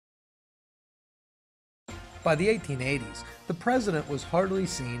By the 1880s, the president was hardly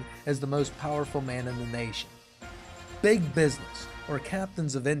seen as the most powerful man in the nation. Big business, or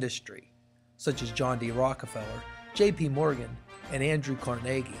captains of industry, such as John D. Rockefeller, J.P. Morgan, and Andrew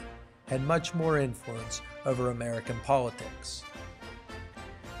Carnegie, had much more influence over American politics.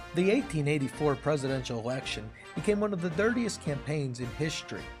 The 1884 presidential election became one of the dirtiest campaigns in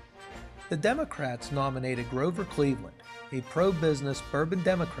history. The Democrats nominated Grover Cleveland, a pro-business bourbon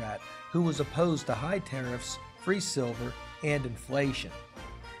Democrat who was opposed to high tariffs, free silver, and inflation.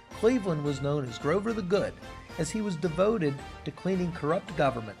 Cleveland was known as Grover the Good, as he was devoted to cleaning corrupt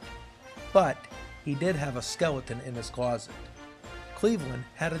government. But he did have a skeleton in his closet. Cleveland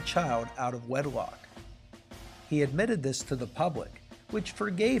had a child out of wedlock. He admitted this to the public, which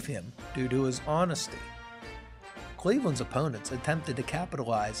forgave him due to his honesty. Cleveland's opponents attempted to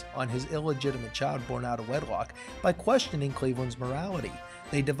capitalize on his illegitimate child born out of wedlock by questioning Cleveland's morality.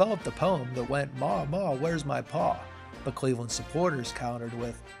 They developed a poem that went, "Ma, Ma, where's my pa?" But Cleveland's supporters countered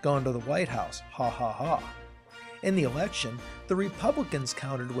with, "Gone to the White House, ha ha ha." In the election, the Republicans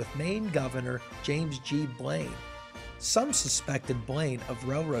countered with Maine Governor James G. Blaine. Some suspected Blaine of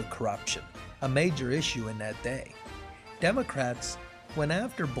railroad corruption, a major issue in that day. Democrats went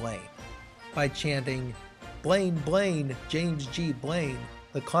after Blaine by chanting, "Blaine, Blaine, James G. Blaine,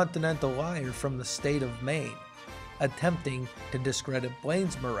 the continental liar from the state of Maine," attempting to discredit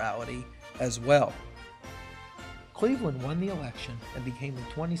Blaine's morality as well. Cleveland won the election and became the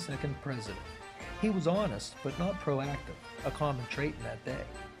 22nd president. He was honest but not proactive, a common trait in that day.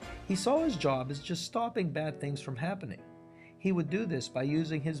 He saw his job as just stopping bad things from happening. He would do this by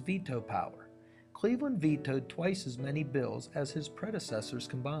using his veto power. Cleveland vetoed twice as many bills as his predecessors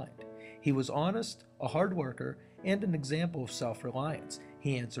combined. He was honest, a hard worker, and an example of self-reliance.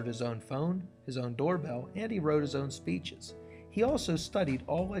 He answered his own phone, his own doorbell, and he wrote his own speeches. He also studied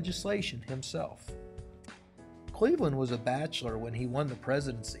all legislation himself. Cleveland was a bachelor when he won the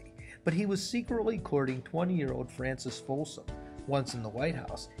presidency, but he was secretly courting 20-year-old Frances Folsom. Once in the White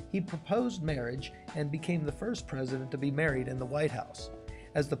House, he proposed marriage and became the first president to be married in the White House.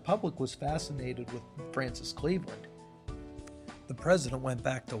 As the public was fascinated with Francis Cleveland, the president went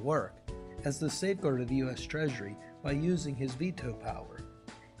back to work as the safeguard of the U.S. Treasury by using his veto power.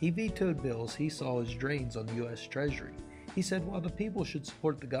 He vetoed bills he saw as drains on the U.S. Treasury. He said while the people should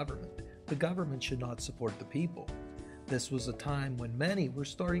support the government should not support the people. This was a time when many were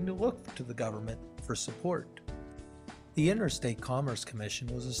starting to look to the government for support. The Interstate Commerce Commission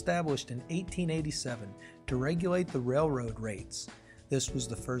was established in 1887 to regulate the railroad rates. This was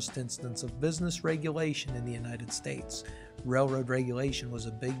the first instance of business regulation in the United States. Railroad regulation was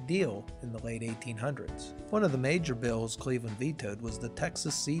a big deal in the late 1800s. One of the major bills Cleveland vetoed was the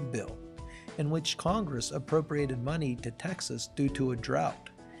Texas Seed Bill, in which Congress appropriated money to Texas due to a drought.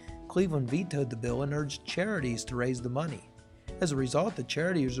 Cleveland vetoed the bill and urged charities to raise the money. As a result, the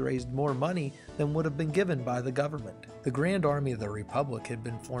charities raised more money than would have been given by the government. The Grand Army of the Republic had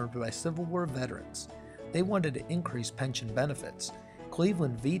been formed by Civil War veterans. They wanted to increase pension benefits.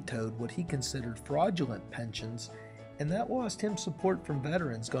 Cleveland vetoed what he considered fraudulent pensions, and that lost him support from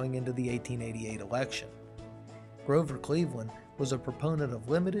veterans going into the 1888 election. Grover Cleveland was a proponent of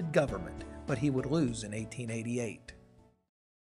limited government, but he would lose in 1888.